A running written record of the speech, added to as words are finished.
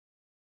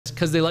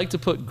because they like to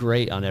put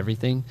great on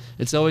everything.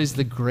 It's always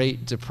the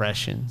Great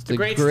Depression. The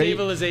great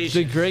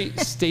stabilization. The great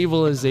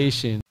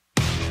stabilization.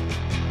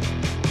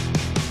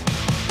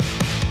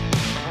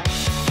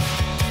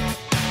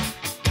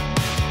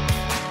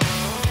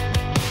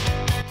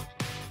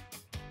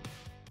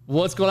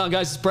 What's going on,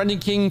 guys? It's Brendan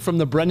King from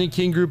the Brendan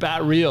King Group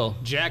at Real.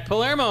 Jack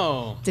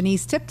Palermo.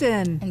 Denise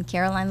Tipton. And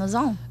Caroline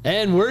Lauzon.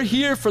 And we're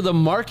here for the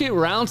Market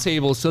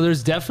Roundtable. So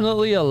there's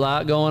definitely a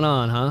lot going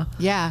on, huh?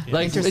 Yeah,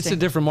 Like, it's a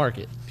different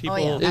market.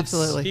 People,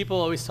 absolutely. People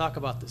always talk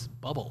about this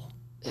bubble.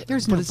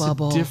 There's no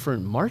bubble. It's a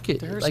different market.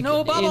 There's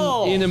no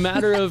bubble. In a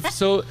matter of,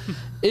 so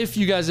if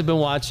you guys have been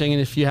watching,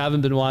 and if you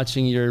haven't been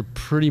watching, you're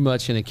pretty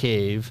much in a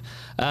cave.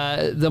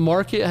 The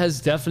market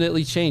has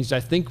definitely changed. I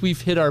think we've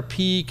hit our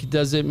peak.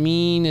 Does it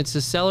mean it's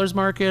a seller's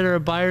market or a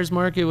buyer's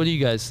market? What do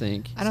you guys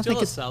think? I don't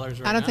think it's sellers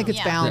right I don't now. think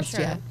it's balanced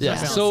sure. yet. Yeah.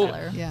 Still So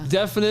seller.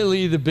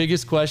 definitely the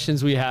biggest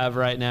questions we have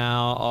right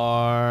now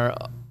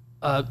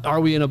are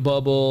we in a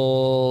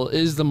bubble?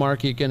 Is the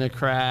market going to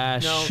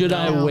crash? No, Should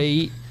I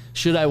wait?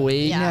 Should I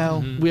wait?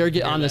 Yeah. No. We are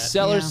on the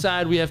seller Yeah.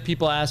 side, we have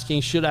people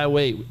asking, should I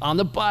wait? On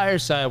the buyer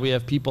side, we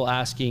have people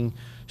asking,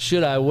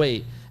 should I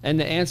wait? And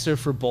the answer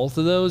for both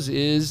of those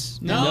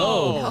is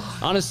no.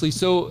 Honestly,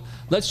 so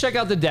let's check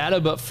out the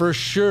data, but for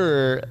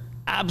sure,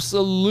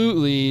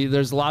 absolutely,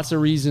 there's lots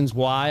of reasons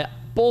why,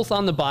 both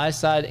on the buy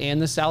side and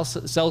the sell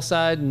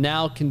side,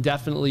 now can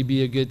definitely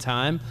be a good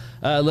time.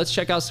 Let's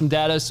check out some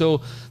data.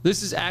 So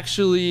this is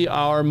actually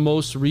our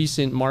most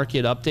recent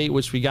market update,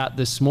 which we got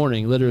this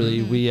morning.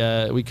 Literally,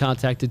 we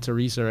contacted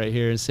Teresa right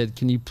here and said,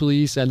 can you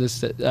please send this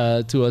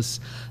to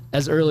us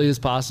as early as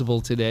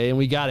possible today, and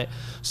we got it.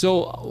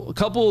 So a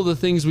couple of the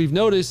things we've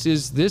noticed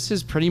is this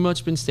has pretty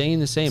much been staying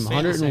the same.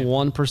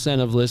 101%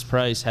 of list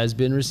price has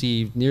been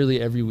received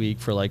nearly every week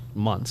for like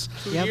months.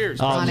 2 years.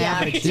 On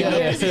average.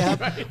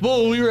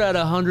 Well, we were at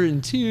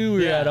 102,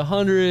 we were at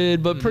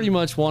 100, but pretty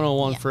much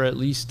 101 for at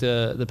least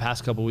the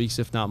past couple weeks,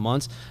 if not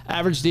months.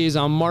 Average days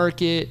on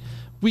market,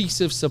 weeks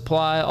of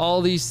supply,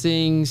 all these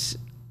things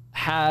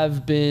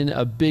have been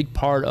a big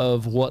part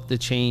of what the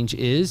change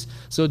is.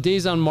 So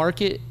days on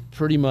market,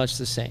 pretty much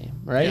the same,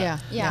 right?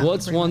 Yeah.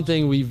 What's one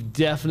thing we've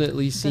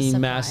definitely seen supply.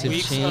 massive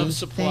Weeks change? of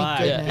supply.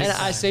 Thank Yeah, goodness. and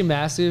I say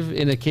massive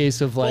in a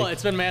case of like, Well,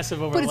 it's been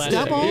massive over But the it's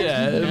last double.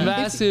 decade. yeah,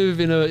 massive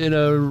in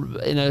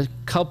a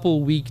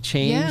couple week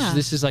change. Yeah.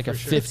 This is like a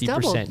It's 50%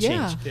 doubled, change.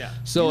 yeah. Yeah.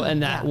 So,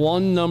 and that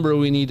one number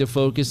we need to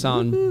focus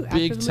on Woohoo,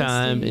 big active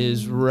time is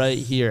listings. right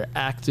here,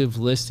 active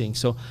listings.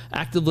 So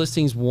active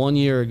listings 1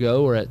 year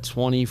ago were at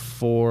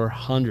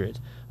 2,400.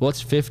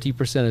 What's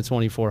 50% of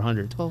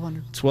 2,400?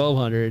 1,200.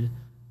 1,200.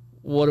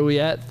 What are we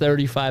at?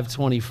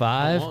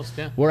 3,525. Almost,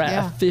 yeah. We're at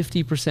Yeah. a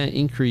 50%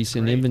 increase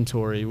in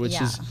inventory, which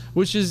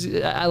is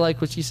I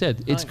like what you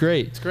said. It's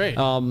great. It's great.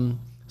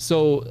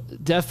 So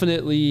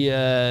definitely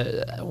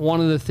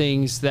one of the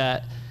things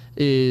that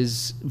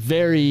is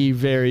very,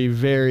 very,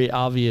 very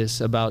obvious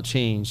about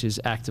change is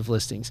active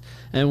listings.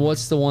 And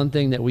what's the one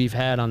thing that we've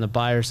had on the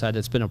buyer side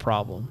that's been a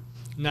problem?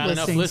 Not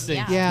enough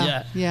listings.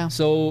 Yeah.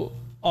 So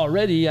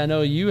already, I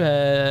know you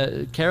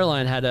had,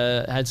 Caroline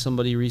had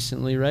somebody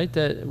recently, right,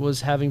 that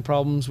was having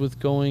problems with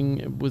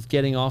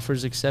getting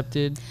offers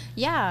accepted.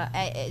 Yeah,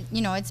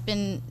 it's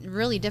been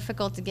really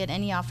difficult to get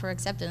any offer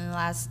accepted in the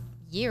last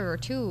year or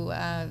two,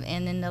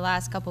 and in the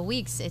last couple of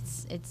weeks,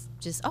 it's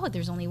just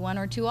there's only 1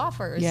 or 2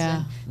 offers.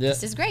 Yeah. And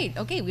this is great.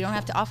 Okay, we don't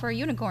have to offer a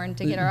unicorn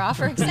to get our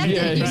offer accepted.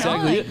 Yeah,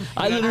 exactly.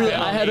 I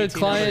had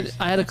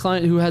a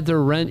client who had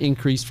their rent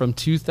increased from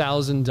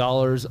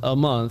 $2,000 a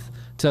month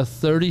to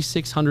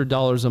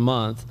 $3,600 a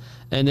month,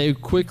 and they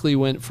quickly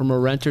went from a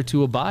renter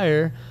to a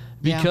buyer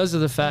because of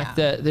the fact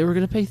that they were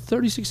going to pay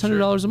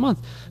 $3,600 a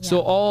month.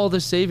 So all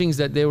the savings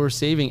that they were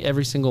saving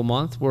every single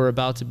month were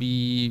about to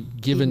be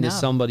given to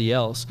somebody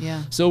else.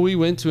 Yeah. So we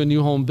went to a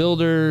new home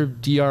builder,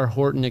 DR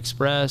Horton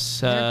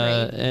Express,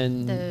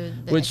 and The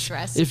which,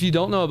 Express. if you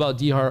don't know about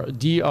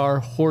DR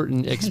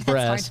Horton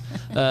Express,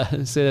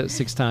 say that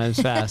 6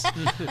 times fast.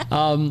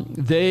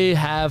 They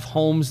have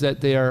homes that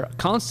they are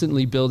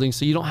constantly building,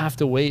 so you don't have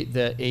to wait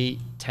the 8,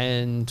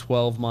 10,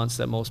 12 months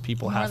that most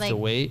people More have like to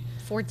wait.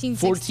 14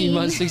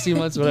 months, 16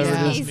 months, whatever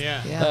it is.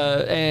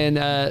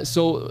 Yeah.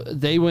 So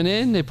they went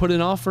in, they put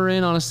an offer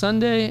in on a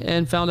Sunday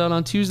and found out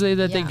on Tuesday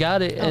that they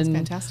got it. That's and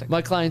fantastic.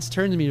 my clients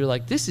turned to me, they're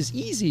like, this is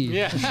easy.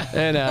 Yeah.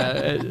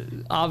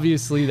 And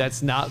obviously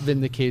that's not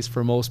been the case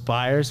for most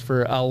buyers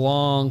for a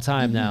long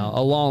time now,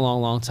 a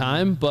long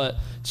time, but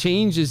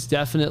change is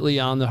definitely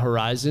on the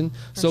horizon.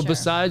 So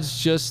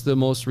besides just the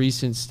most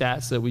recent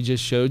stats that we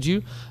just showed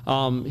you,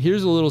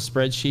 here's a little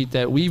spreadsheet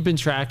that we've been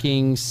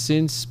tracking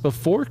since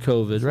before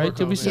COVID, right?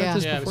 Did we start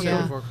this before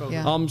COVID? Before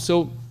COVID.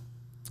 So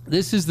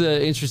this is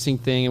the interesting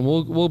thing, and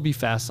we'll be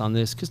fast on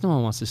this because no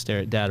one wants to stare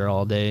at data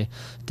all day.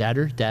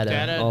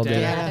 Data all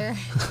day. Data.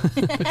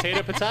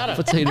 Potato.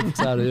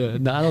 Potato. Yeah.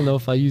 No, I don't know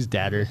if I use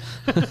data.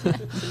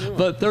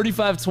 But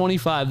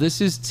 35.25.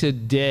 This is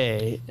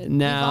today. We've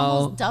Now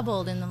almost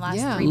doubled in the last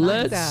 3 months.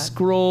 let's that.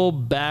 scroll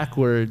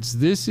backwards.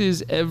 This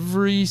is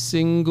every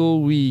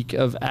single week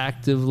of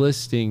active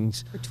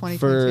listings For 2022.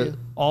 for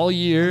all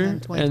year,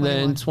 And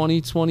then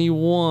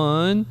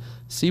 2021.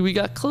 See, we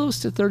got close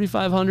to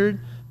 3,500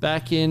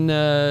 back in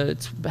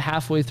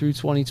halfway through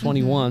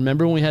 2021.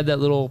 Remember when we had that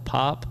little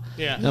pop?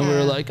 Yeah. And we were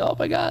Yeah. like, oh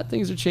my God,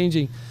 things are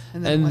changing.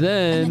 And And then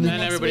then, And then the then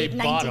next everybody week,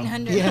 bought 'em.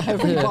 1900. Yeah,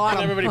 every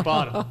bottom. Everybody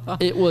bought them.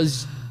 it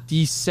was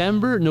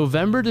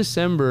November,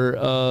 December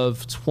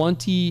of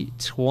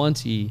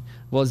 2020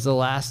 was the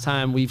last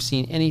time we've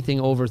seen anything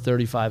over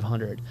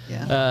 3,500.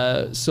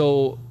 Yeah.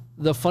 So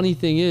the funny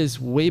thing is,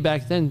 way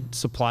back then,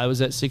 supply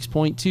was at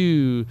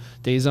 6.2,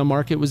 days on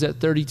market was at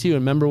 32. And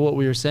remember what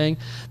we were saying?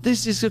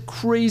 This is a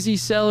crazy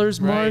seller's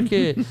Right.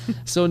 market.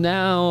 So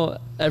now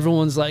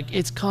everyone's like,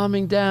 it's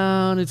calming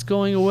down, it's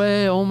going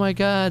away. Oh my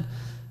God.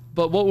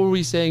 But what were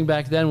we saying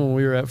back then when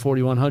we were at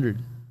 4,100?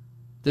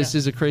 This Yeah.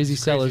 is a crazy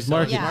seller's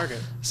market. Yeah.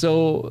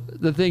 So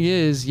the thing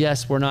is,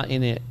 yes, we're not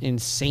in an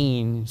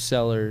insane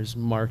seller's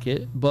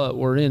market, but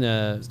we're in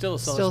a Still a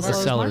Still seller's a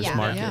market. seller's Yeah.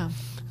 market.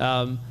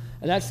 Yeah.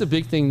 And that's the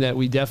big thing that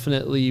we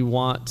definitely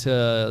want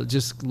to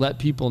just let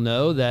people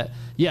know that,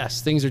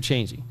 yes, things are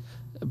changing.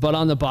 But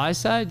on the buy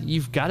side,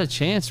 you've got a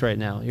chance right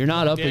now. You're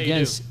not up Yeah, you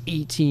against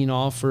 18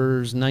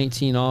 offers,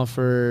 19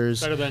 offers.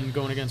 Better than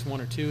going against 1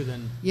 or 2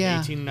 than Yeah.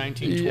 18,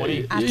 19,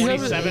 20, Yeah.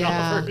 27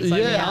 Yeah. offers.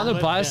 Yeah, on the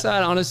buy Yeah.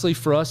 side, honestly,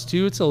 for us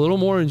too, it's a little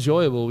more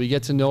enjoyable. We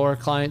get to know our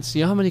clients.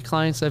 See how many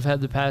clients I've had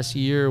the past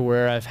year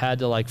where I've had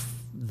to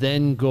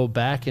then go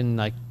back and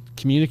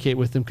communicate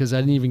with them because I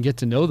didn't even get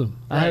to know them.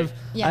 Right.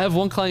 I have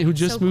one client who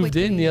just So moved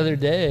in quickly. the other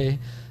day.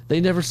 They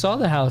never saw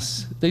the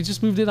house. They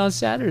just moved in on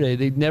Saturday.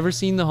 They'd never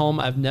seen the home.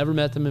 I've never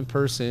met them in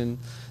person.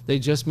 They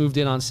just moved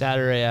in on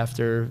Saturday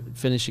after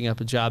finishing up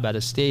a job out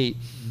of state,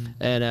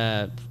 and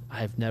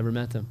I've never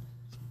met them.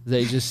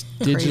 They just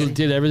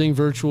did everything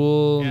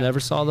virtual. Yeah. Never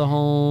saw the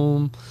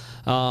home,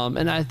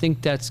 and I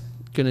think that's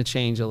going to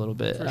change a little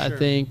bit. For I sure.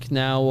 think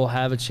now we'll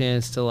have a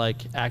chance to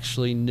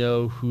actually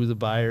know who the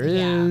buyer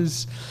Yeah.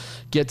 is,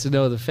 get to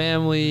know the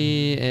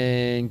family,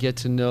 and get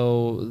to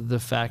know the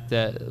fact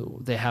that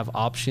they have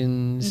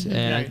options,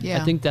 and Right. I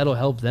Yeah. think that'll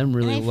help them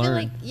really And I feel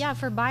learn. like,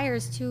 for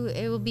buyers too,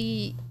 there will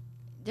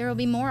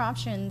be more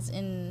options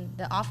in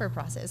the offer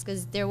process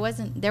because there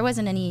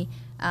wasn't any.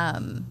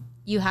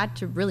 You had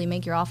to really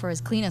make your offer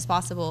as clean as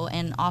possible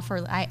and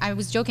offer. I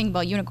was joking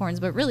about unicorns,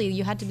 but really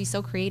you had to be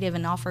so creative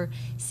and offer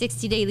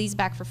 60-day lease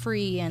back for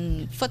free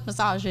and foot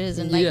massages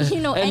and Yeah.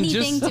 And anything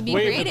just to be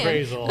waive creative.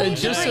 appraisal. And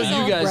just so you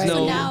Appraisal. guys Right. know,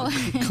 So now-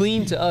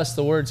 clean to us,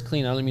 the word's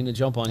clean. I don't mean to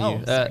jump on Oh,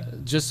 you. sorry.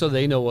 Just so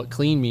they know what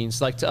clean means.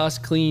 To us,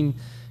 a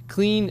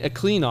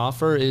clean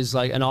offer is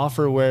an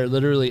offer where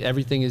literally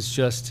everything is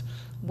just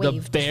the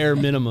Waived. bare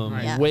minimum.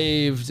 Right. Yeah.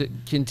 Waived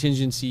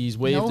contingencies,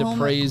 waived No home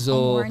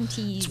appraisal,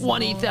 warranties, no-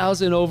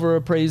 20,000 over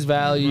appraised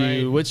value,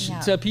 Right. which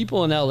Yeah. to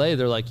people in LA,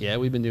 they're like, yeah,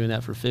 we've been doing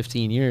that for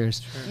 15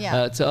 years.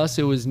 Yeah. To us,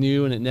 it was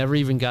new and it never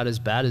even got as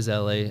bad as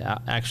LA,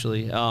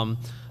 actually. The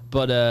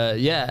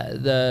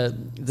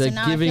So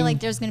now giving. I feel like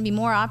there's going to be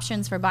more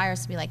options for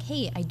buyers to be like,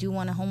 hey, I do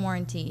want a home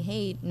warranty.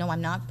 Hey, no,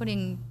 I'm not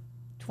putting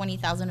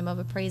 20,000 above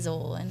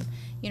appraisal, and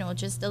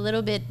just a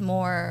little bit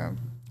more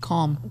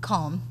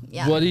calm.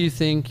 Yeah. What do you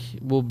think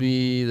will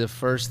be the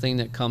first thing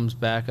that comes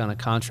back on a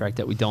contract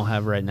that we don't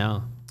have right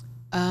now?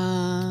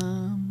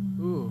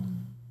 Ooh,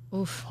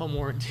 Oof. home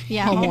warranty.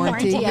 Yeah, Home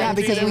warranty. Yeah,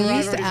 because we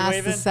Everybody's used to ask the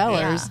waving.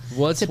 sellers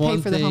What's to pay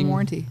one for thing? the home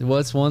warranty.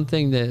 What's one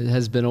thing that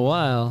has been a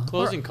while?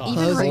 Closing costs.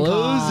 even Closing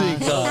Closing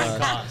costs. costs.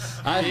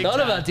 Costs. I Big thought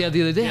time. about that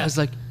the other day. I was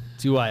like,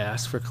 do I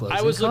ask for closing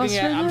I was looking costs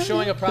at. right I'm now?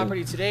 showing a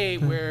property today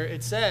where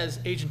it says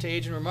agent to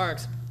agent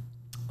remarks,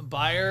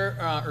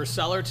 buyer or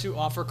seller to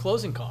offer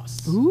closing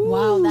costs.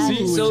 Wow, that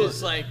See, is, so- Which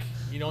is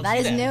you don't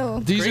that see is new.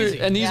 These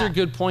Crazy. are Yeah.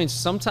 good points.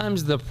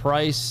 Sometimes the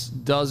price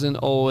doesn't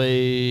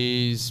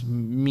always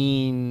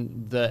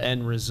mean the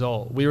end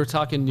result. We were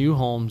talking new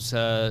homes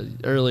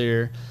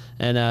earlier,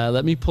 and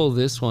let me pull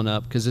this one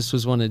up because this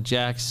was one of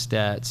Jack's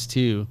stats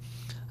too.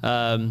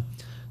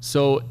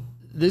 So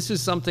this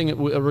is something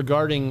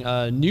regarding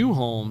new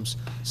homes.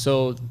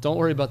 So don't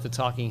worry about the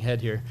talking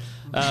head here.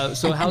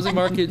 So housing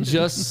market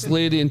just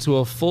slid into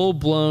a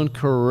full-blown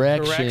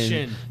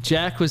correction.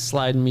 Jack was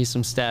sliding me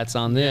some stats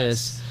on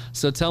this.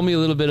 So tell me a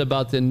little bit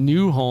about the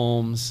new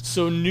homes.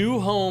 So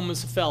new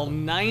homes fell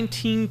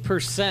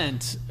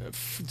 19%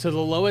 to the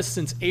lowest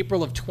since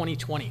April of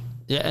 2020.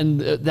 Yeah,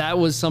 and that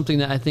was something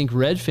that I think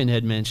Redfin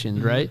had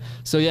mentioned, right?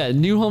 So yeah,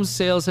 new home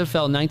sales have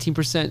fell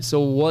 19%.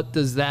 So what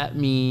does that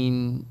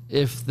mean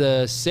if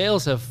the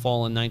sales have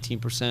fallen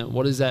 19%?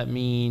 What does that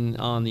mean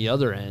on the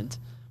other end?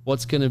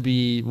 What's going to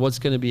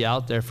be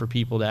out there for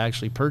people to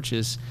actually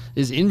purchase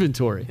is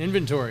inventory.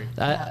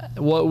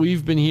 What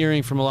we've been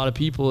hearing from a lot of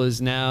people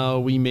is now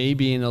we may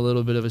be in a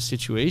little bit of a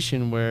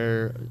situation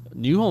where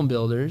new home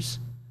builders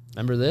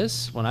remember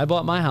this? When I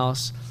bought my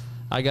house,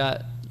 I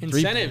got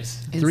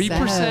Incentives.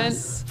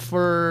 3%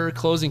 for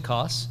closing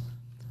costs.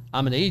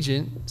 I'm an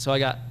agent, so I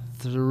got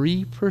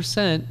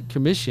 3%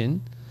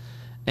 commission,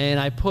 and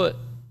I put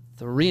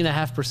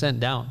 3.5%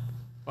 down.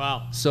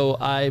 Wow. So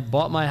I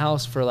bought my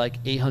house for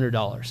like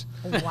 $800.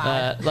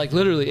 Wow. Like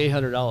literally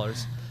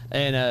 $800,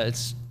 and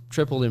it's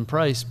tripled in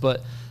price.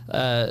 But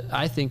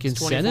I think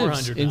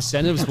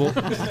incentives will.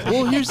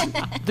 Well,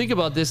 think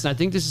about this, and I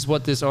think this is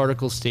what this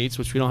article states,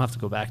 which we don't have to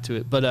go back to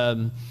it. But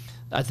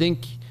I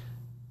think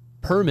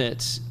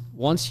permits.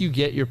 Once you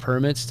get your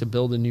permits to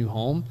build a new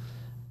home,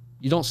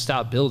 you don't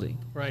stop building.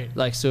 Right.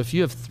 Like, so if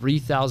you have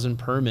 3,000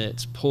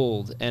 permits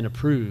pulled and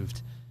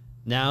approved,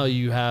 now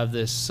you have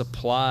this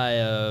supply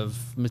of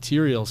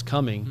materials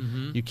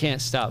coming. You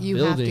can't stop building.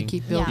 You have to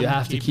keep building. You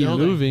have to keep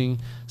moving.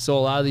 So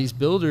a lot of these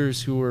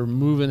builders who are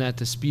moving at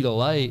the speed of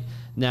light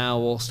now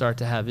will start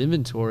to have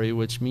inventory,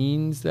 which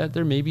means that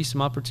there may be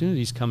some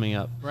opportunities coming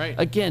up. Right.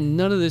 Again,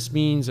 none of this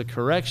means a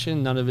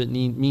correction. None of it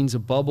means a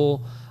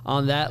bubble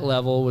on that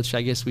level, which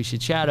I guess we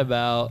should chat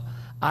about.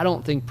 I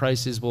don't think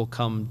prices will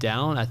come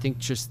down. I think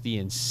just the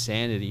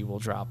insanity will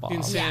drop off.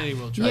 Insanity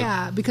will drop.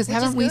 Yeah, because Which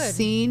haven't is we good.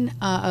 seen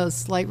a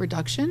slight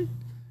reduction?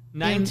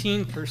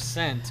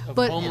 19% of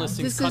But home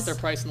listings this cut is- their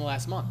price in the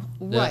last month.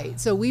 Right.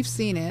 So we've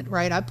seen it,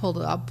 right? I pulled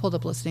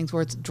up listings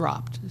where it's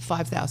dropped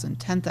 5,000,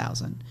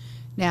 10,000.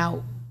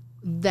 Now,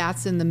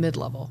 that's in the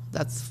mid-level.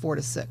 That's 4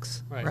 to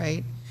 6, Right.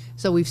 right?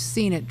 So we've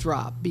seen it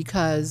drop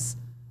because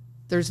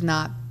there's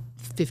not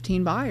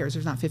 15 buyers,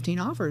 there's not 15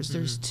 offers,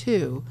 there's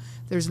 2.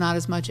 There's not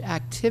as much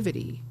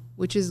activity,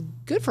 which is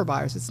good for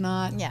buyers. It's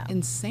not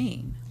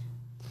insane.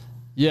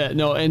 Yeah,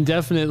 no, and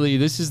definitely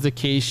this is the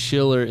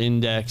Case-Shiller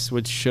Index,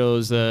 which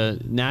shows a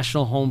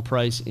National Home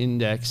Price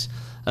Index.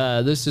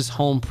 This is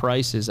home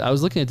prices. I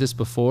was looking at this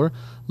before.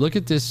 Look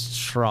at this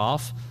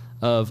trough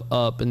of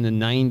up in the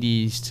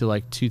 90s to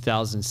like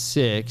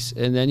 2006,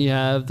 and then you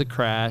have the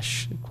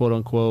crash, quote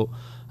unquote,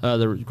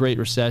 the Great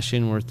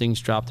Recession, where things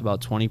dropped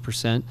about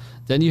 20%.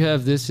 Then you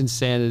have this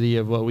insanity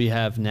of what we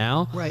have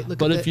now. Right, look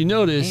but at if the you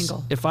notice,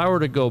 angle. if I were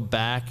to go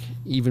back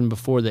even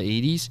before the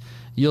 80s,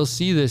 you'll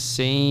see the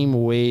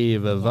same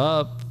wave of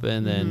up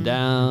and then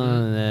down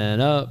and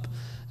then up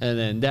and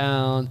then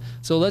down.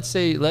 So let's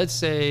say,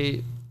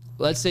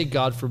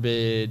 God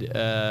forbid,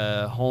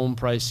 home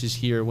prices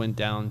here went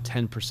down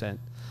 10%.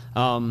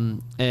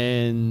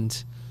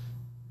 And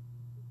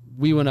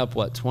we went up,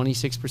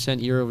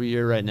 26% year over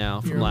year right now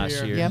from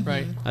last year. Yep.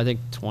 Right. I think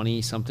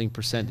 20-something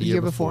percent the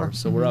year before.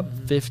 So we're up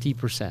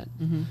 50%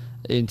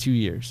 in 2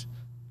 years.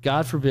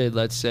 God forbid,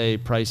 let's say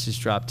prices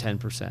drop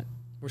 10%.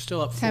 We're still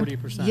up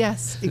 40%.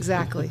 Yes,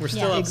 exactly. We're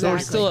still up. So we're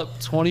still up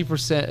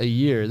 20% a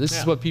year. This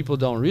is what people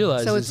don't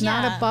realize. So is it's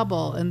not a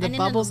bubble, and the in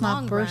bubble's the not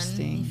long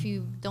bursting. Run, if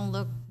you don't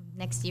look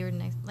next year,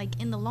 like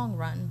in the long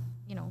run,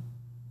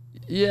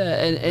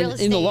 Yeah, and in the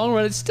estate. long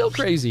run, it's still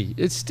crazy.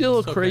 It's still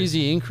a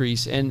crazy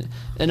increase, and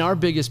our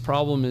biggest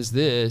problem is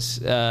this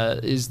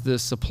is the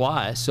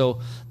supply. So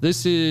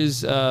this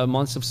is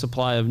months of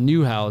supply of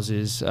new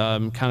houses.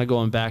 Kind of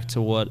going back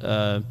to what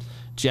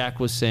Jack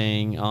was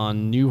saying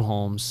on new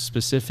homes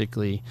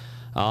specifically.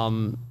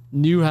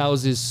 New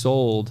houses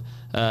sold.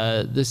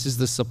 This is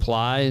the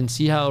supply, and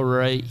see how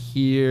right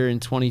here in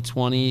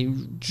 2020,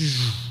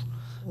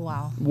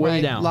 wow. way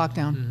Right, down.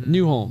 lockdown.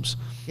 New homes.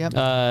 Yep.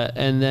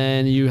 And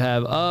then you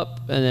have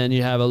up, and then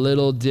you have a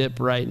little dip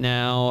right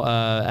now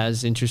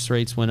as interest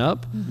rates went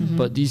up.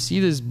 But do you see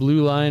this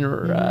blue line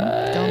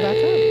right Going back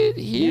up.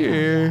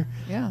 here?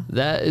 Yeah.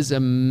 That is a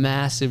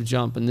massive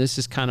jump, and this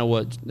is kind of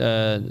what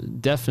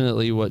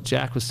definitely what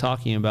Jack was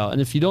talking about.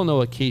 And if you don't know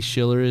what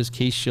Case-Shiller is,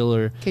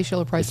 Case-Shiller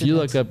Price if you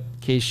Index. look up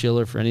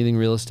Case-Shiller for anything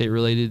real estate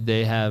related,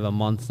 they have a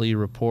monthly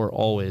report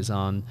always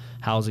on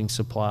housing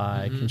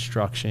supply,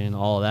 construction,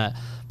 all of that.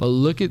 But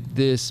look at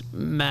this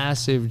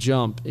massive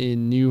jump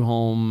in new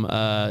home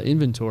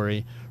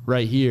inventory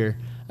right here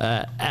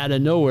out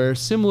of nowhere,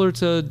 similar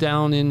to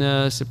down in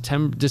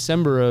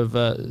September of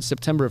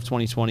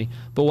 2020.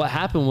 But what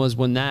happened was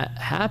when that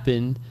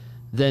happened,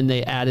 then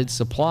they added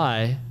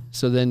supply.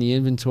 So then the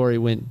inventory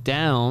went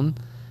down.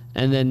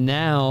 And then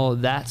now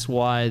that's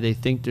why they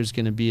think there's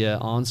going to be an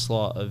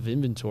onslaught of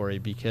inventory,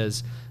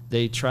 because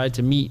they tried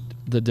to meet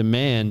the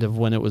demand of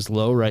when it was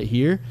low right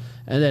here,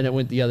 and then it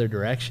went the other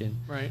direction.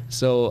 Right.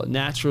 So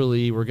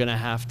naturally, we're going to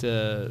have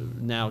to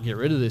now get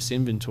rid of this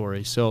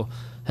inventory. So,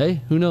 hey,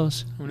 who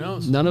knows? Who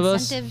knows? None of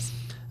Incentives.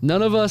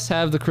 us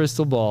have the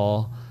crystal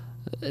ball.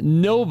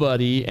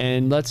 Nobody,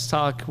 and let's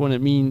talk when I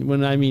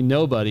mean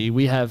nobody,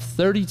 we have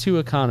 32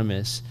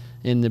 economists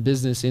in the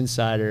Business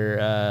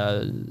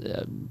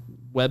Insider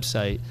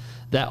website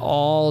that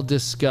all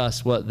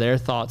discuss what their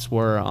thoughts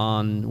were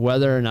on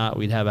whether or not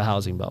we'd have a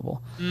housing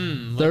bubble.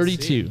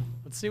 32.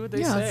 Let's see what they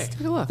Yeah, say. let's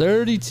take a look.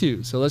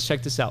 32. So let's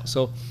check this out.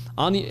 So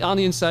on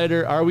the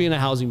Insider, are we in a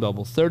housing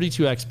bubble?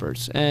 32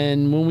 experts.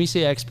 And when we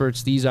say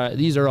experts, these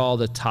are all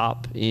the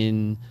top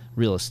in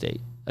real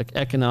estate. Like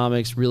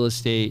economics, real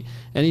estate,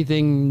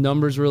 anything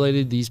numbers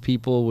related. These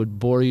people would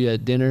bore you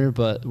at dinner,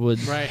 but would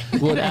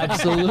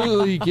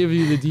absolutely give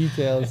you the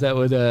details that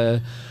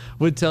would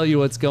would tell you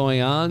what's going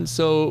on.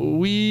 So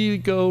we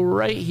go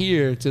right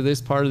here to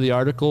this part of the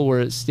article where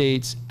it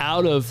states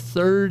out of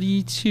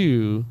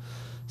 32,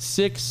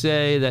 6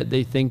 say that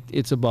they think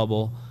it's a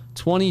bubble,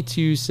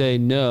 22 say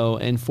no,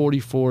 and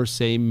 44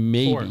 say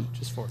maybe. 4,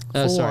 just 4.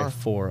 Sorry,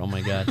 4. Oh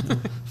my God.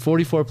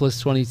 44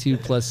 plus 22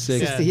 plus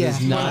 6 Yeah.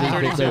 does not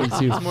equal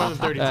 32. It's more than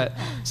 32.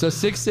 So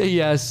 6 say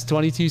yes,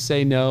 22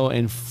 say no,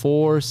 and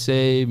 4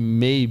 say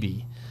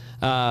maybe.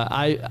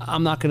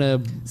 I'm not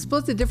gonna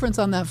Split the difference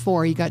on that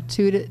 4. You got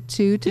 2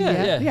 to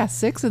Yeah.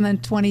 6, and then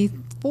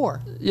 24.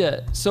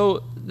 Yeah.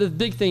 So the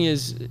big thing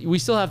is we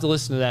still have to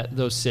listen to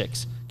those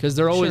 6 because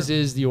there always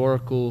is the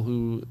oracle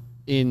who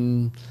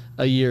in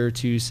a year or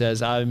two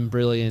says I'm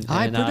brilliant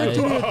and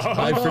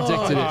I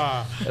predicted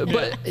it.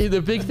 But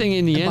the big thing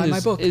in the end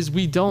is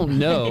we don't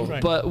know.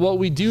 Right. But what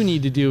we do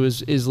need to do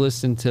is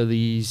listen to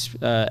these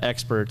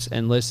experts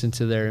and listen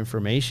to their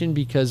information,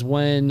 because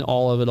when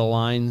all of it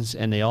aligns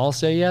and they all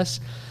say yes,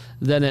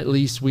 then at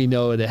least we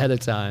know it ahead of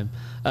time.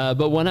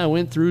 But when I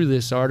went through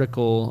this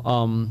article,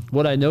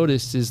 what I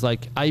noticed is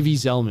like Ivy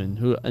Zellman,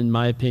 who in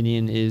my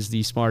opinion is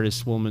the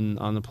smartest woman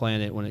on the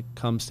planet when it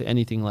comes to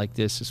anything like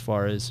this, as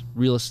far as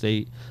real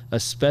estate,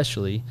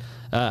 especially.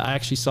 I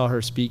actually saw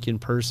her speak in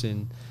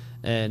person,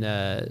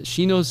 and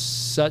she knows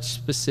such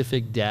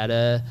specific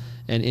data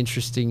and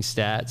interesting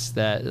stats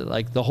that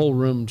like the whole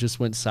room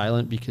just went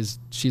silent because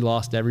she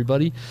lost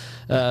everybody.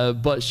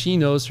 But she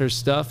knows her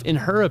stuff. In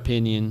her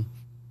opinion,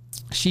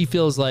 she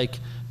feels like,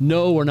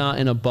 no, we're not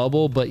in a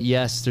bubble, but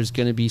yes, there's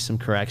going to be some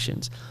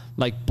corrections.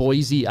 Like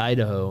Boise,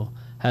 Idaho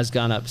has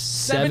gone up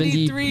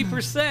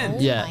 73%.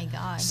 Yeah, my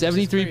God.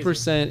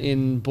 73%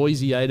 in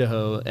Boise,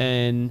 Idaho.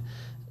 And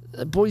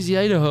Boise,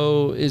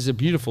 Idaho is a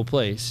beautiful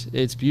place.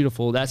 It's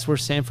beautiful. That's where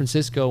San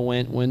Francisco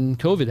went when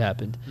COVID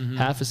happened.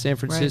 Half of San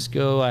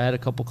Francisco, I had a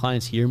couple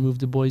clients here move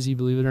to Boise,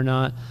 believe it or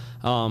not.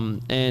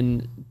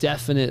 And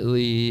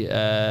definitely,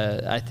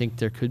 I think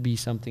there could be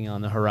something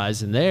on the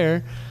horizon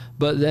there.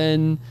 But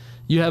then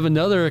you have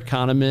another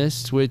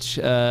economist, which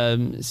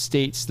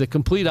states the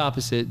complete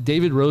opposite.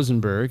 David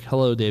Rosenberg.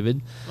 Hello,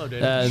 David. Hello,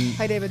 David.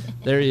 Hi, David.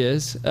 There he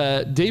is.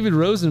 David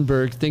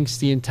Rosenberg thinks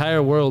the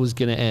entire world is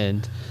going to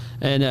end.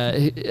 And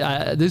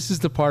this is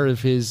the part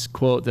of his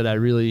quote that I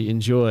really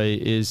enjoy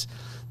is,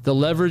 the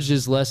leverage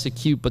is less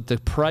acute, but the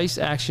price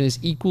action is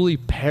equally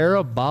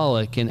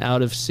parabolic and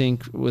out of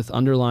sync with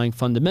underlying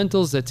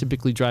fundamentals that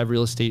typically drive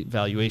real estate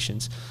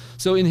valuations.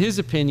 So in his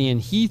opinion,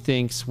 he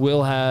thinks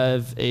we'll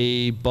have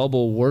a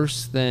bubble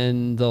worse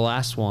than the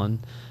last one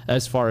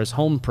as far as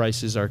home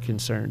prices are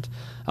concerned,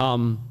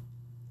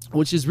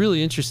 which is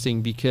really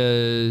interesting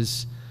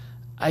because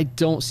I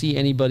don't see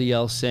anybody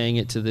else saying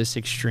it to this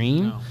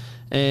extreme. No.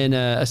 And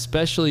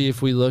especially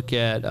if we look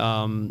at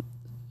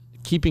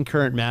Keeping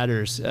Current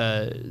Matters,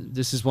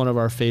 this is one of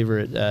our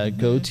favorite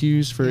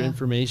go-tos for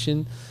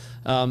information.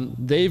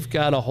 They've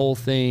got a whole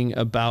thing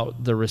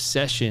about the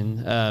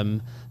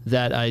recession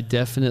that I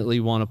definitely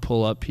want to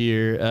pull up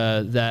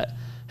here that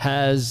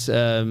has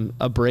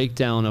a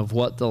breakdown of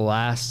what the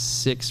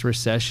last 6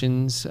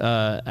 recessions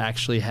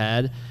actually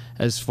had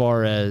as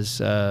far as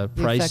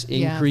price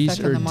increase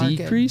or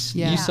decrease.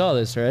 You saw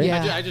this, right?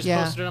 Yeah. I just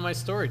posted it on my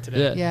story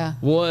today. Yeah.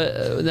 What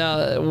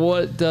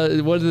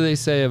do they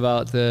say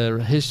about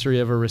the history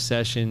of a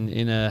recession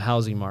in a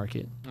housing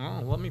market?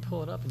 Oh, let me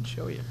pull it up and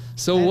show you.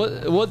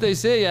 So what they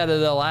say out of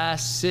the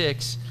last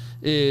 6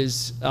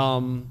 is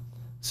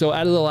so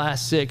out of the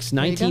last 6,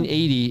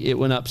 1980 it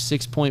went up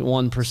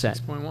 6.1%.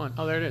 6.1.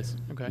 Oh, there it is.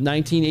 Okay.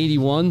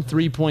 1981,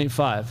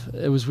 3.5.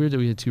 It was weird that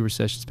we had 2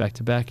 recessions back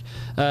to back.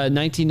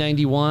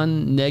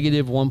 1991,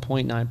 negative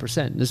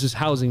 1.9%. This is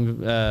housing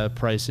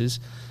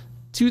prices.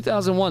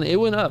 2001, it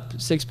went up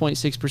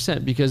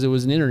 6.6% because it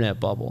was an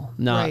internet bubble,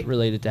 not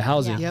related to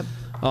housing. Yep.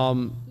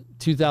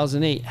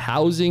 2008,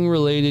 housing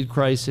related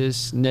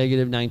crisis,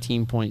 negative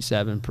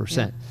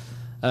 19.7%.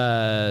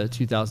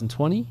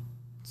 2020,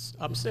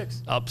 Up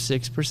 6. up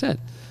 6%.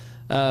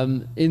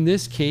 In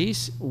this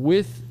case,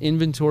 with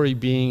inventory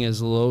being as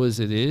low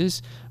as it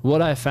is,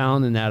 what I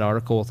found in that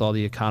article with all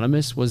the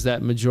economists was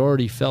that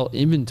majority felt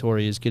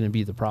inventory is going to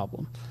be the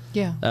problem.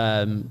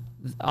 Yeah.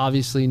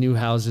 Obviously, new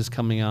houses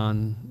coming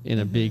on in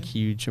a big,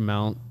 huge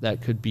amount,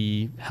 that could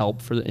be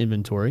help for the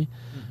inventory.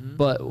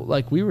 But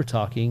like we were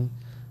talking,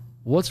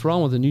 what's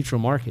wrong with a neutral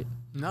market?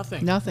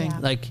 Nothing. Nothing. Yeah.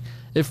 Like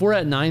if we're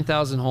at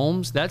 9,000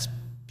 homes, that's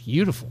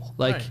beautiful.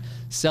 Like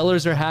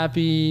sellers are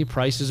happy,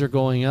 prices are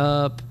going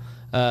up,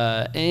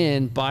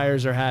 and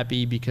buyers are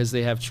happy because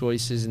they have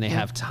choices and they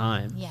have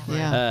time. Yeah.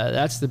 Yeah.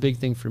 That's the big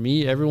thing for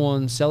me.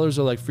 Sellers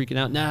are like freaking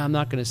out. Nah, I'm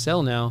not going to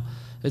sell now.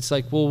 It's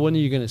like, well, when are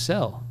you going to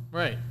sell?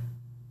 Right.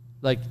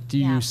 Like, do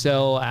you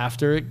sell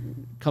after it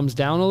comes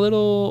down a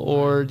little,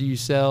 or do you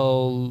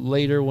sell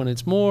later when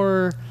it's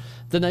more?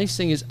 The nice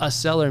thing is a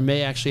seller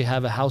may actually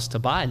have a house to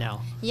buy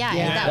now. Yeah,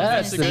 Yeah.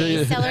 that was going to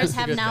say, sellers that's a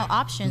have good now thing.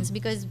 options,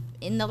 because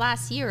in the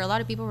last year, a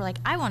lot of people were like,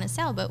 I want to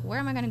sell, but where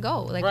am I going to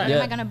go? Like, Right. where am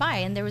Yeah. I going to buy?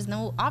 And there was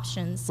no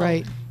options. So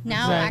Right.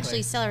 now Exactly.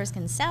 actually sellers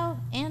can sell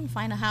and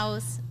find a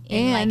house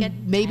in like a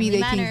And maybe timely they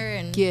manner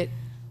can and get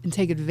and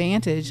take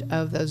advantage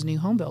of those new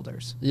home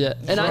builders. Yeah,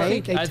 and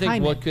Right? They I think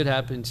time what it. could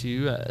happen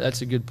too.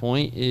 That's a good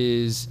point.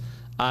 Is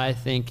I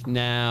think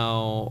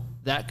now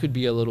that could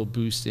be a little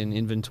boost in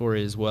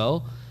inventory as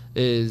well.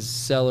 Is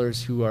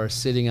sellers who are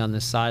sitting on the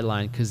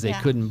sideline because they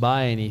Yeah. couldn't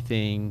buy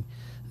anything,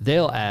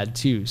 they'll add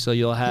too. So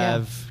you'll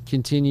have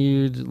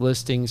continued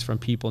listings from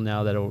people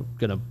now that are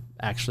going to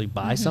actually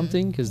buy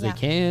something because Yeah. they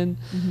can.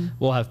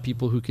 We'll have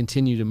people who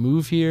continue to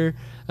move here.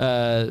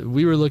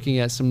 We were looking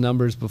at some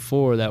numbers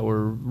before that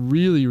were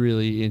really,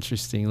 really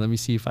interesting. Let me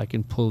see if I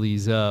can pull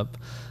these up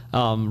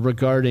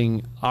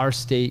regarding our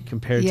state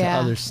compared to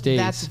other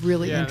states. That's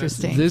really Yeah,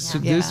 interesting.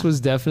 This was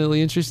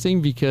definitely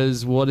interesting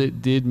because what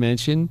it did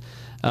mention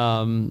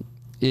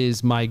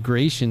is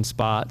migration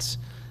spots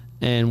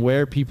and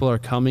where people are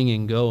coming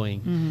and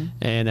going.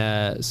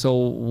 And so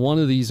one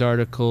of these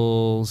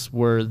articles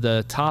were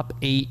the top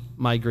 8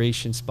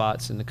 migration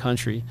spots in the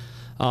country.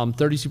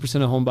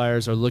 32% of home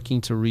buyers are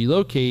looking to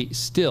relocate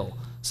still.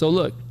 So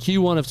look,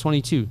 Q1 of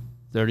 22,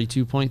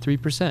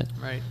 32.3%.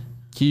 Right.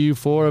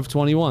 Q4 of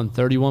 21,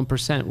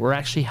 31%. We're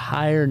actually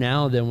higher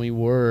now than we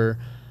were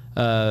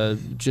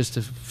just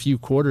a few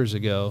quarters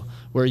ago,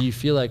 where you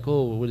feel like,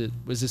 oh,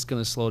 was this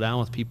going to slow down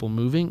with people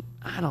moving?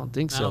 I don't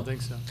think so. I don't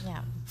think so.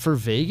 Yeah. For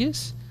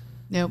Vegas,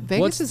 No, Vegas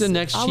what's has the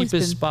next always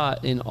cheapest been-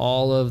 spot in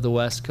all of the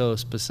West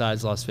Coast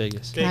besides Las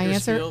Vegas? Can I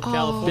answer? Bakersfield, Oh.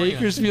 California.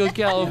 Bakersfield,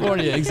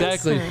 California.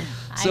 Exactly. sir.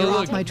 So I look,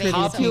 lost my trivia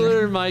popular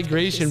somewhere.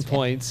 migration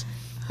points.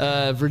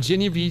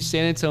 Virginia Beach,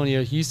 San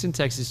Antonio, Houston,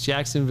 Texas,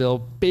 Jacksonville,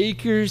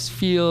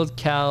 Bakersfield,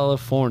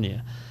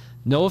 California.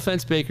 No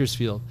offense,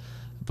 Bakersfield,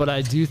 but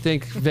I do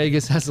think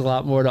Vegas has a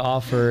lot more to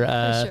offer.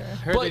 For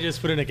sure. Heard they just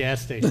put in a gas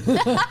station.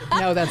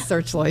 No, that's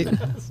Searchlight.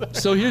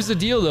 So here's the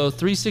deal, though.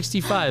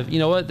 365. You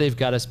know what? They've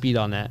got us beat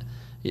on that.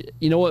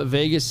 You know what?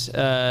 Vegas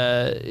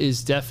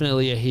is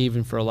definitely a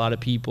haven for a lot of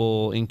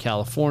people in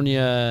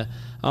California.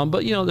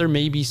 But, you know, there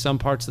may be some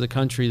parts of the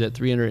country that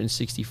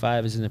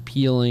 365 is an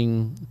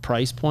appealing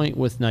price point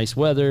with nice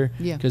weather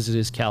Yeah. because it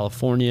is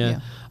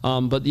California.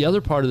 But the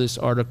other part of this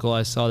article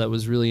I saw that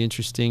was really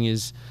interesting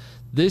is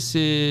this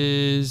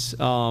is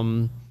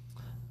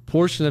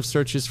portion of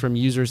searches from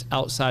users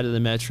outside of the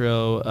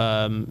metro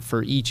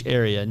for each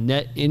area.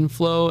 Net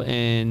inflow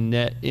and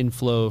net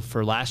inflow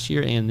for last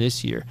year and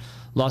this year.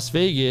 Las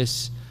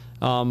Vegas,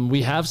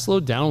 we have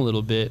slowed down a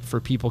little bit for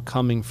people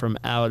coming from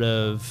out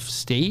of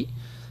state.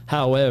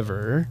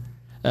 However,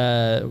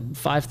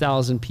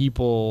 5,000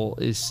 people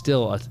is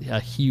still a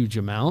huge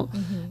amount.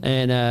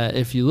 And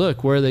if you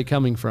look, where are they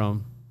coming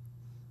from?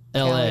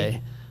 LA.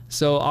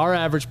 So our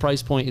average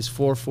price point is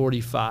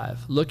 $445.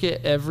 Look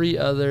at every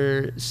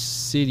other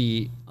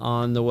city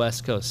on the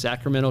West Coast.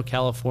 Sacramento,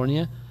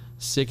 California,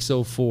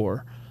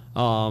 $604.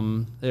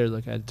 There,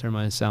 look, I had to turn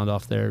my sound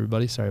off there,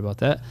 everybody. Sorry about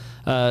that.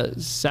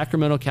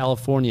 Sacramento,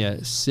 California,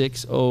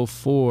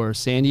 $604.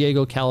 San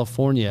Diego,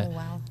 California, Oh,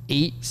 wow.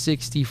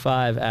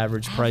 $865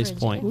 average price Average,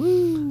 point.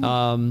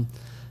 okay.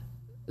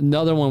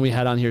 Another one we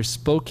had on here,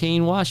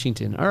 Spokane,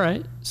 Washington. All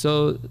right,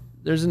 so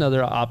there's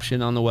another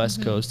option on the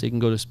West Coast. They can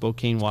go to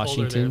Spokane, Colder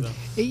Washington. there,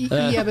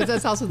 though. Yeah, but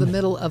that's also the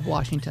middle of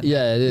Washington.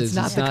 Yeah, it is. It's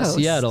not It's the not coast.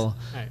 Seattle.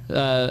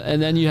 Right. And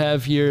then you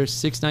have here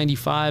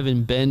 695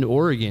 in Bend,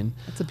 Oregon.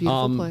 It's a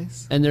beautiful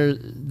place. And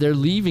they're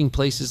leaving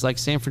places like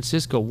San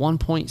Francisco,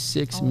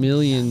 1.6 Oh,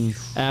 million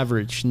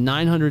average,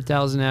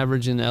 900,000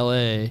 average in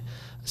LA.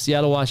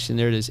 Seattle, Washington,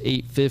 there it is,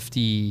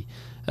 850.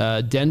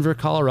 Denver,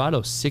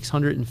 Colorado,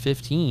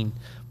 615.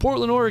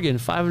 Portland, Oregon,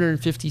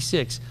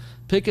 556.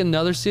 Pick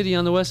another city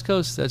on the West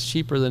Coast that's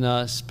cheaper than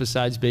us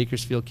besides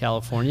Bakersfield,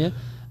 California,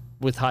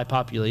 with high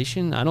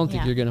population. I don't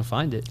think Yeah. you're going to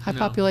find it. High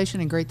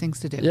population and great things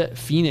to do. Yeah,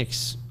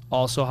 Phoenix,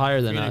 also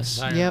higher than Phoenix us. is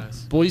higher Yep. than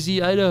us.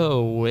 Boise,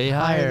 Idaho, way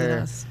Higher than higher.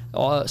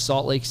 us.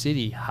 Salt Lake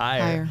City,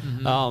 higher.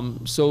 Higher.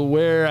 So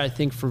where I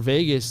think for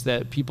Vegas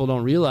that people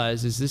don't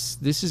realize is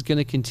this is going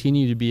to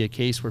continue to be a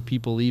case where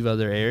people leave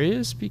other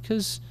areas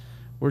because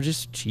we're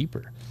just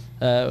cheaper.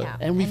 Yeah,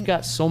 And we've and-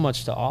 got so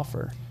much to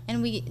offer.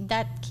 And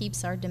that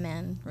keeps our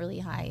demand really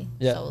high.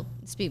 Yeah. So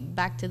speak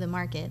back to the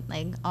market,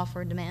 like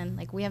offer demand.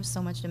 Like we have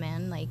so much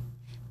demand. Like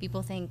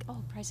people think, oh,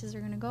 prices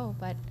are gonna go,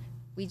 but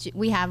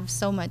we have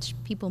so much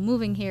people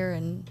moving here,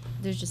 and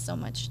there's just so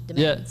much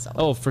demand. Yeah. So.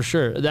 Oh, for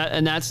sure.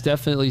 That's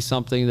definitely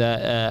something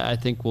that I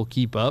think will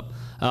keep up.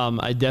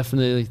 I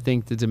definitely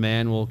think the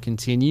demand will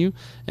continue.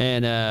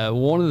 And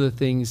one of the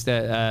things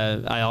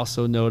that I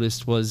also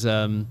noticed was,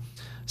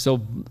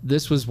 so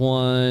this was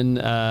one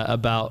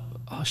about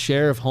a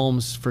share of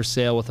homes for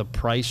sale with a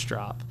price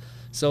drop.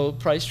 So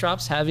price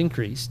drops have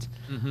increased,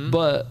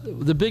 but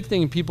the big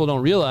thing people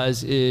don't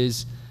realize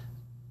is,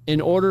 in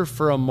order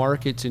for a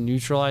market to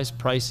neutralize,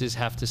 prices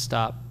have to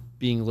stop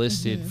being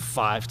listed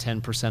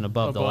 5-10%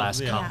 above the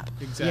last comp.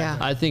 Exactly. Yeah.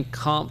 I think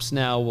comps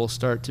now will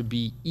start to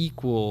be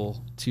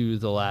equal to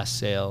the last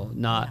sale,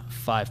 not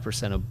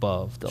 5%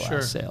 above the Sure.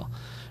 last sale,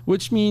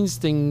 which means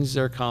things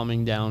are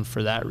calming down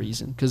for that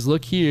reason. Because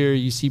look here,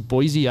 you see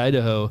Boise,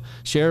 Idaho,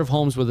 share of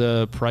homes with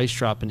a price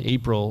drop in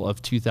April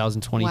of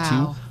 2022,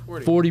 Wow.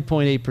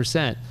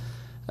 40.8%.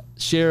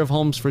 Share of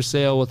homes for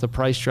sale with a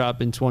price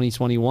drop in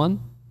 2021,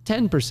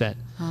 10%.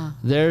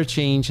 Their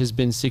change has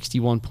been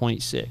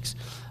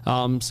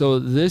 61.6. So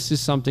this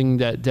is something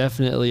that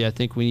definitely I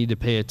think we need to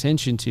pay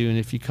attention to. And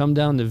if you come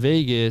down to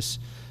Vegas,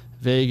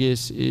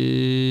 Vegas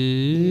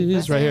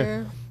is right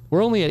here.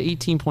 We're only at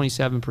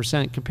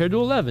 18.7% compared to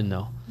 11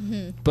 though.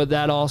 But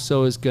that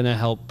also is going to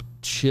help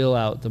chill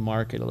out the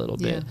market a little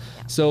bit.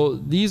 So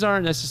these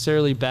aren't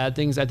necessarily bad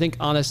things. I think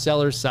on a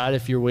seller's side,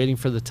 if you're waiting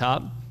for the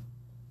top,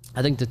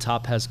 I think the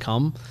top has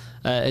come.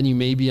 And you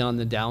may be on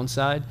the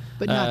downside,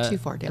 but not too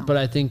far down. But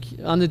I think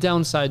on the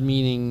downside,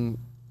 meaning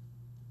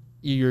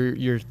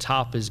your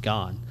top is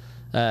gone.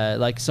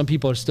 Like some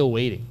people are still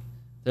waiting.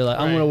 They're like,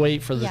 I'm going to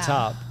wait for the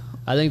top.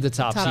 I think the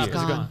top's here.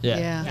 Gone.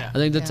 Yeah. I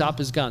think the top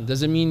is gone.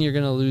 Does it mean you're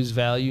going to lose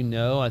value?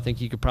 No. I think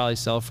you could probably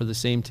sell for the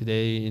same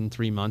today in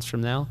 3 months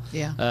from now.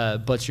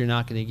 But you're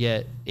not going to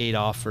get 8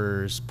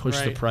 offers, push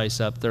the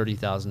price up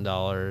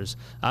 $30,000.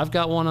 I've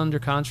got one under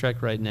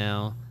contract right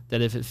now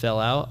that if it fell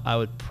out, I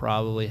would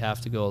probably have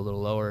to go a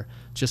little lower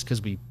just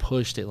because we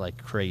pushed it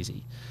like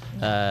crazy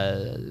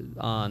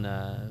on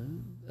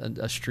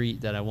a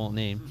street that I won't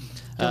name.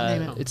 Don't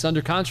name it. It's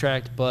under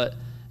contract, but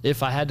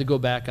if I had to go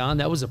back on,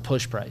 that was a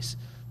push price.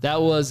 That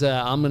was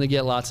I'm going to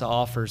get lots of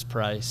offers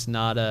price,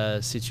 not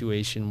a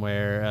situation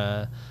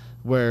where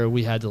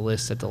we had to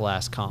list at the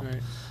last comp.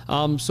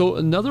 So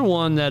another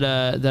one that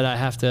I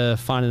have to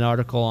find an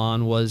article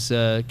on was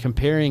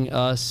comparing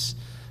us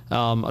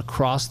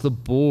across the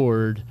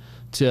board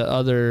to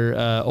other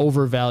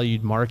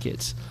overvalued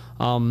markets.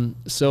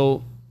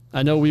 So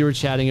I know we were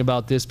chatting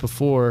about this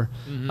before.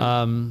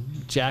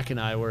 Jack and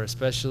I were,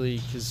 especially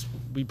because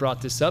we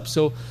brought this up.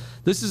 So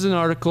this is an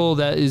article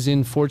that is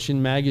in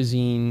Fortune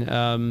magazine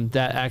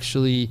that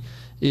actually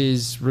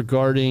is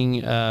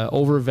regarding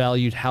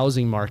overvalued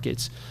housing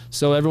markets.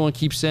 So everyone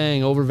keeps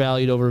saying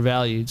overvalued,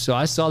 overvalued. So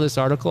I saw this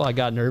article. I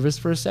got nervous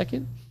for a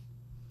second.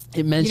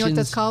 It mentions, you know what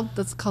that's called?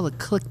 That's called a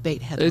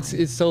clickbait headline.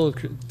 It's total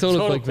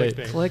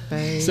clickbait.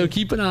 Clickbait. So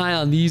keep an eye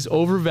on these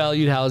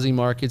overvalued housing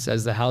markets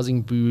as the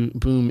housing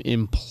boom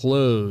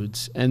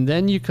implodes. And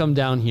then you come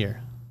down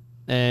here,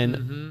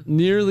 and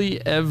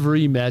nearly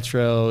every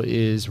metro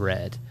is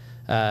red.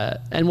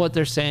 And what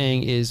they're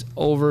saying is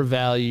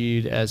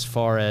overvalued as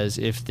far as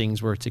if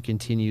things were to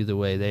continue the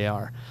way they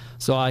are.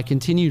 So I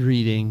continued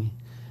reading,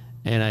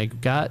 and I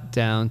got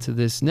down to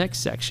this next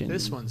section.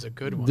 This one's a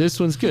good one.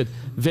 This one's good.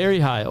 Very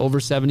high, over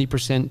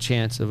 70%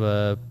 chance of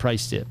a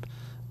price dip,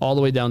 all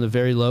the way down to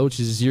very low, which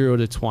is 0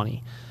 to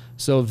 20.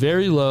 So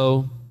very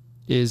low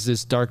is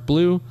this dark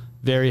blue.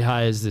 Very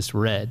high is this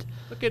red.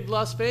 Look at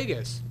Las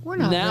Vegas. We're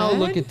not Now red.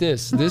 look at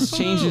this. This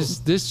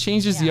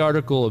changes the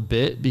article a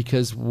bit,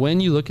 because when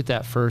you look at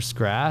that first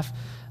graph,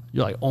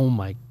 you're like, oh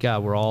my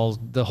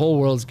God, the whole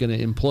world's going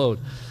to implode.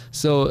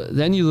 So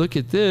then you look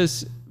at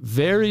this,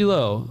 very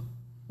low.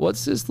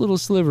 What's this little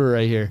sliver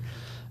right here?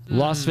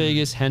 Las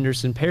Vegas,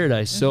 Henderson,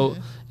 Paradise. So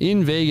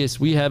in Vegas,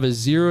 we have a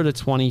 0 to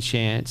 20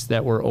 chance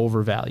that we're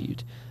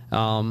overvalued.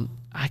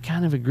 I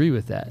kind of agree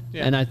with that.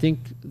 And I think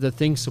the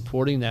thing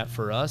supporting that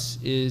for us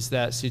is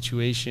that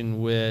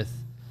situation with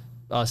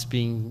us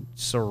being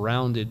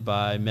surrounded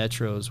by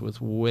metros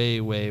with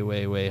way, way,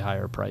 way, way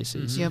higher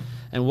prices.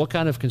 And what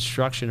kind of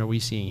construction are we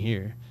seeing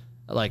here?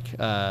 Like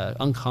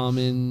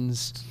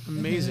Uncommons.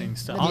 Amazing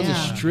stuff. On the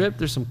Strip,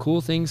 there's some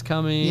cool things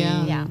coming.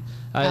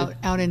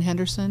 Out in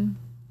Henderson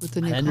with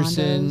the new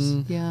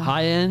Henderson, condos.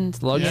 high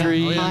end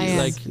luxury.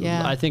 High-end,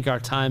 I think our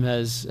time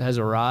has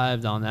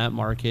arrived on that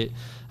market.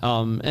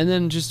 And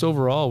then just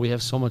overall, we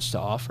have so much to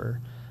offer.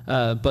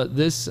 But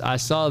I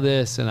saw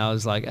this and I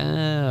was like,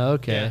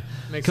 okay.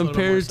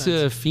 Compared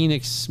to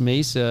Phoenix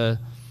Mesa,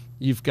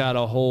 you've got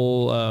a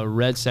whole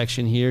red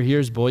section here.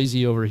 Here's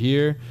Boise over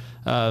here.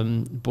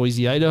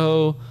 Boise,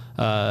 Idaho,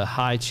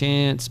 high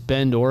chance.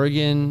 Bend,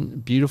 Oregon,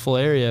 beautiful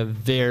area,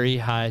 very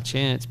high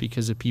chance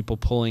because of people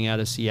pulling out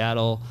of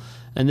Seattle.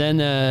 And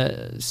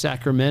then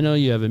Sacramento,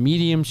 you have a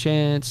medium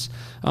chance,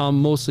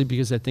 mostly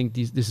because I think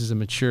this is a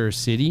mature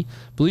city.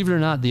 Believe it or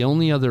not, the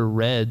only other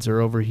reds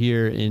are over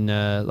here in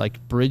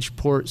like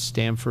Bridgeport,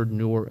 Stamford,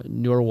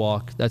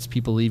 Norwalk. That's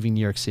people leaving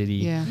New York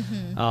City.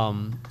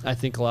 I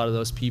think a lot of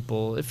those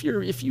people, if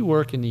you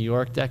work in New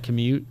York, that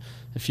commute,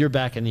 if you're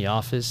back in the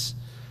office,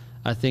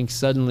 I think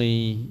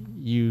suddenly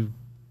you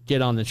get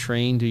on the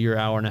train, do your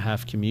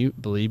hour-and-a-half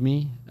commute. Believe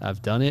me,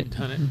 I've done it.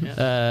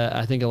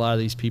 I think a lot of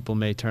these people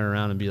may turn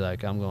around and be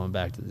like, I'm going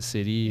back to the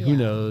city. Who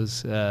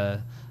knows?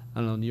 I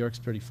don't know. New York's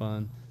pretty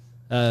fun.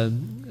 I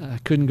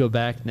couldn't go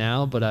back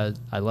now, but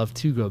I love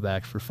to go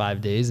back for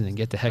 5 days and then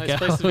get the heck out.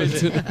 Nice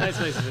place to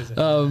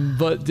visit.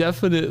 But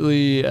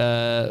definitely,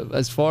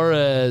 as far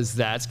as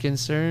that's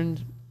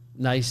concerned,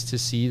 nice to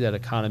see that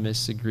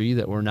economists agree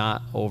that we're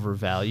not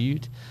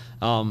overvalued.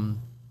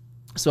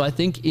 So I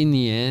think in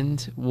the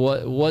end,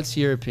 what's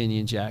your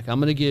opinion, Jack?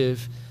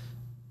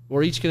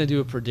 We're each going to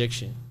do a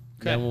prediction.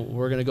 Okay. And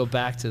we're going to go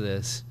back to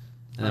this,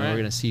 and then we're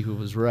going to see who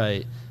was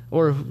right.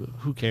 Or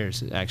who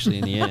cares, actually,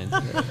 in the end.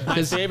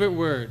 My favorite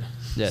word,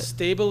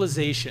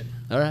 stabilization.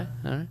 All right.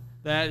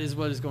 That is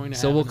what is going to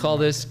happen. So we'll call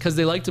this, because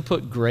they like to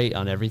put great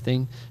on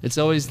everything. It's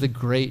always the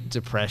Great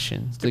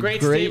Depression. The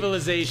great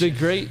stabilization. The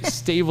Great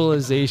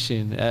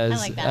Stabilization,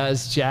 like that.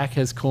 as Jack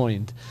has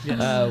coined.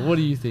 Yes. What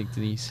do you think,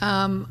 Denise?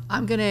 I'm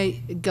going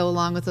to go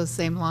along with those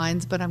same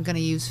lines, but I'm going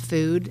to use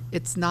food.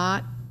 It's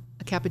not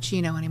a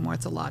cappuccino anymore.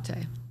 It's a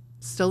latte.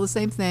 Still the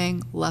same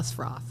thing, less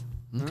froth.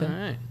 Okay. All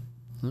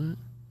right.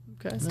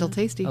 Okay. Still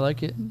tasty. I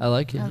like it. I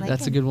like it. I like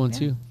That's a it. good one Yeah.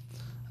 too.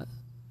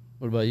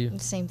 What about you?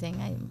 Same thing.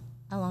 I'm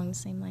along the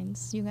same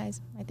lines. You guys,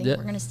 I think Yeah.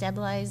 we're going to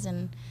stabilize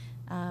and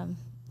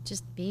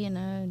just be in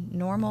a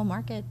normal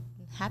market,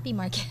 happy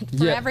market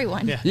for Yeah.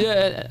 everyone. Yeah.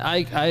 Yeah,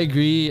 I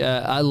agree.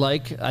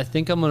 I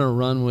think I'm gonna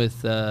run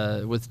with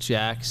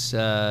Jack's.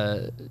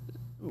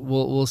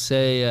 We'll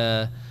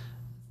say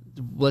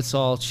let's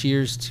all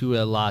cheers to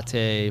a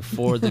latte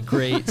for the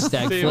great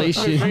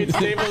stagflation. Great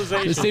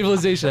stabilization. The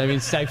stabilization. I mean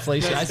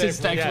stagflation. I said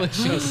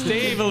stagflation. No,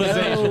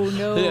 stabilization.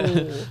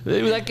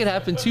 No. That could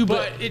happen too,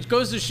 but But it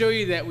goes to show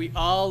you that we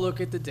all look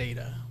at the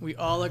data, we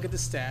all look at the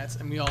stats,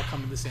 and we all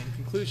come to the same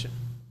conclusion,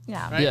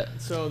 Yeah. right? Yeah.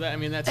 So that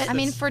that's. I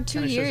mean, that's for 2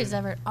 kinda shows years,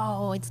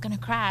 you. it's going to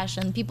crash.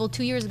 And people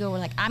 2 years ago were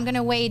like, I'm going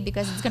to wait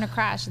because it's going to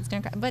crash. It's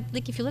going to crash. But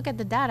like, if you look at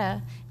the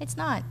data, it's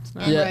not.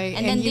 And, Yeah. Right.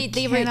 and then you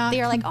they cannot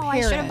are like, oh, I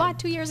compare should have it. bought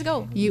 2 years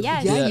ago.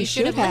 Yeah, yes, you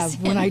should have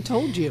listened. when I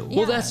told you.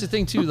 well, that's the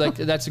thing too. Like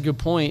that's a good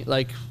point.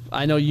 Like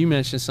I know you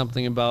mentioned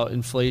something about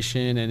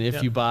inflation and if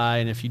Yep. you buy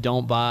and if you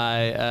don't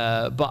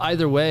buy. But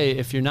either way,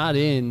 if you're not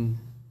in,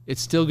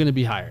 it's still going to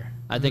be higher.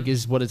 I think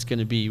is what it's going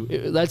to be.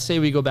 Let's say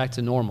we go back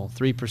to normal,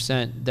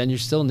 3%, then you're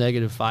still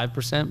negative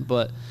 5%,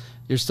 but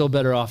you're still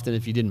better off than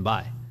if you didn't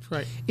buy.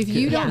 Right. If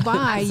you Yeah, don't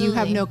buy, you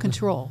have absolutely. no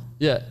control,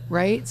 Yeah.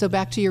 right? So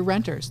back to your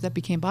renters that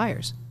became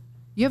buyers.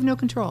 You have no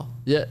control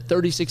Yeah.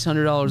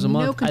 $3,600 a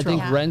month. No I control.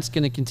 think Yeah. rent's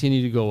going to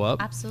continue to go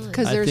up. Absolutely.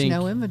 because I there's think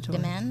no inventory.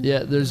 Demand. Yeah,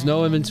 there's no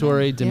Demand,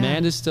 inventory. demand.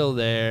 Demand is still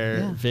there.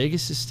 Yeah.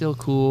 Vegas is still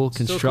cool.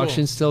 Still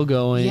Construction's still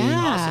going.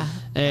 Yeah.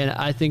 And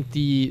I think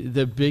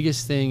the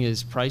biggest thing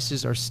is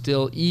prices are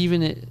still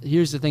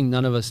here's the thing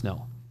none of us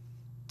know.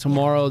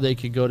 Tomorrow they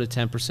could go to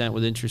 10%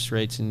 with interest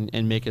rates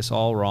and make us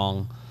all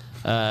wrong.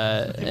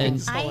 And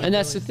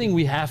that's the thing,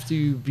 we have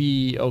to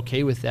be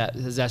okay with that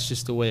because that's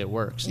just the way it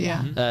works.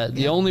 Yeah.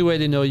 The only way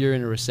to know you're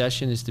in a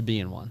recession is to be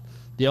in one.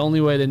 The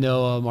only way to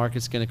know a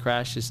market's going to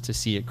crash is to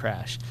see it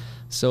crash.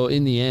 So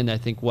in the end, I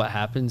think what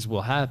happens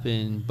will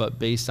happen, but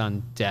based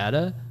on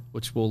data,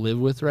 which we'll live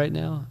with right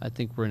now, I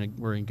think we're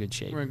in good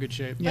shape. We're in good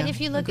shape. Yeah, But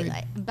if you look agreed.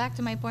 at, back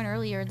to my point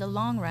earlier, the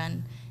long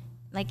run,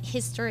 like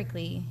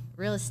historically,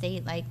 real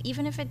estate, like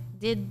even if it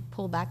did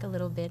pull back a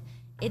little bit,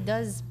 it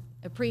does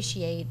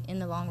appreciate in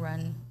the long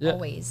run Yeah.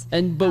 always. But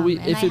And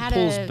if I it had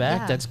pulls a-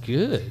 back, yeah. that's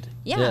good.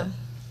 Yeah.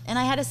 And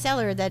I had a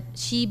seller that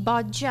she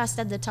bought just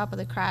at the top of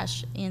the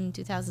crash in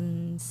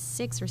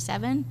 2006 or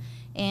 7,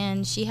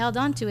 and she held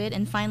on to it,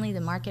 and finally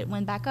the market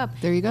went back up.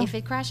 There you go. If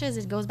it crashes,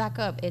 it goes back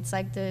up. It's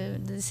like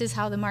this is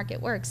how the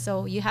market works.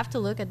 So you have to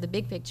look at the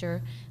big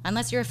picture.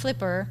 Unless you're a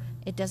flipper,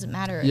 it doesn't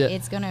matter. Yeah.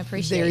 It's going to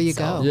appreciate. There you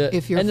So- go. Yeah.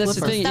 If you're a and that's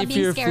flipper. the thing, Stop if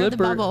being you're a scared of the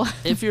flipper, bubble.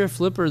 if you're a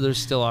flipper, there's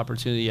still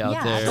opportunity out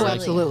Yeah, there. Oh, Like,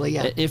 absolutely,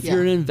 yeah. if Yeah.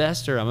 you're an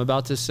investor, I'm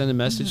about to send a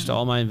message Mm-hmm. to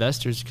all my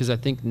investors because I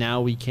think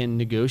now we can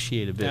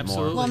negotiate a bit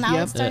Absolutely. more. Well, now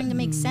Yep. it's starting to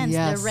make sense.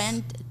 Yes. The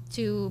rent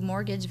to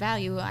mortgage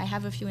value. I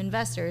have a few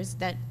investors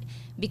that,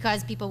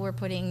 because people were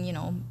putting,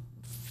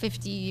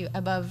 50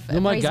 above No,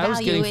 my appraised guy was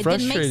value, getting it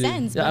frustrated. didn't make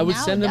sense. Yeah, but I would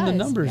now send it him the does.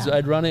 numbers. Yeah.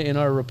 I'd run it in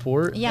our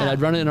report. Yeah. And I'd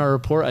run it in our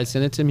report. I'd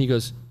send it to him. He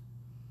goes,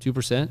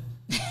 2%?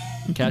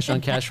 Cash on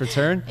cash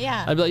return?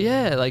 Yeah. I'd be like,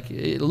 yeah, like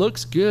it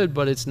looks good,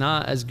 but it's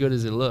not as good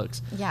as it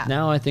looks. Yeah.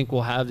 Now I think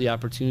we'll have the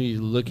opportunity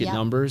to look at Yeah.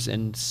 numbers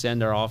and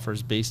send our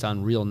offers based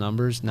on real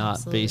numbers, not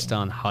Absolutely. based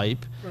on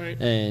hype.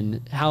 Right. And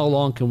how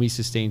long can we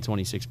sustain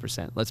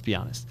 26%? Let's be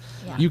honest.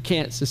 Yeah. You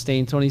can't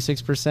sustain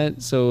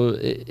 26%. So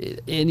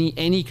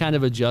any kind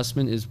of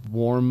adjustment is a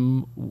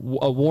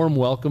warm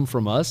welcome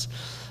from us.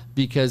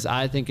 Because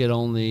I think it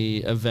only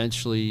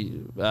eventually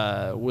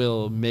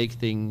will make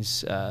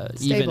things even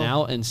Stable.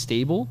 out and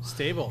stable.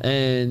 Stable.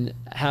 And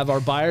have our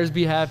buyers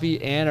be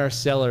happy and our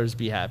sellers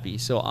be happy.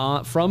 So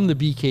from the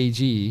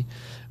BKG,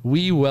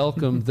 we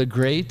welcome the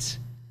great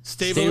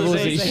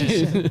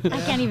Stabilization.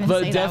 I can't even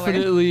but say that word.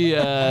 definitely,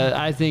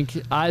 I think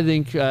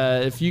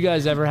if you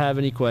guys ever have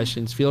any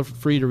questions, feel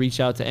free to reach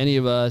out to any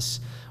of us.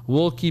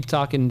 We'll keep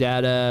talking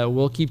data.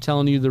 We'll keep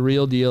telling you the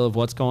real deal of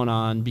what's going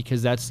on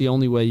because that's the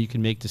only way you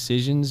can make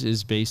decisions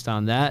is based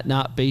on that,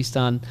 not based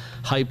on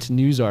hyped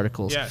news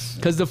articles. Yes.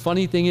 Because the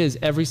funny thing is,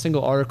 every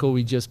single article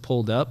we just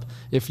pulled up,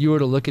 if you were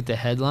to look at the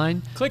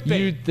headline, Clickbait.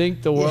 you'd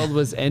think the world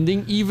was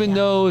ending, even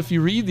though if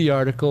you read the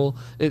article,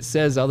 it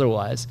says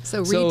otherwise.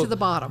 So read to the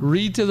bottom.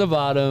 Read to the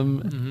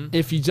bottom.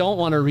 If you don't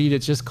want to read it,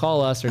 just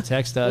call us or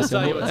text us,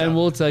 tell you what's up.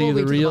 we'll tell you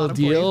We'll the read to the real bottom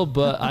for you. deal.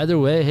 But either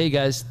way, hey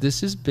guys, this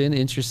has been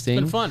interesting.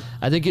 It's been fun.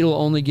 I think it'll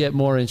only get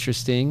more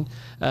interesting.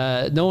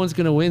 No one's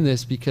gonna win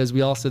this because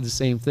we all said the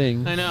same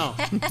thing. I know.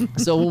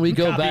 So when we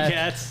go back,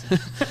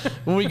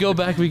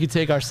 Copycats. we can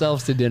take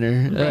ourselves to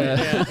dinner.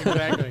 Yeah,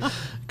 exactly.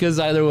 because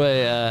either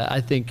way,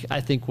 I think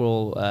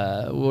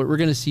we're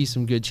gonna see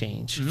some good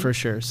change for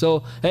sure.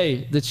 So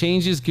hey, the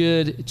change is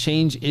good.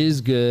 Change is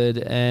good,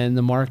 and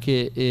the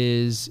market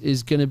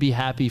is gonna be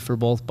happy for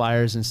both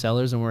buyers and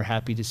sellers, and we're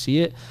happy to see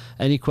it.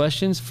 Any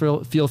questions?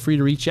 Feel free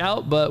to reach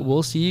out. But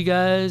we'll see you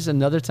guys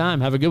another time.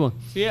 Have a good one.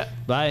 See ya.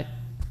 Bye.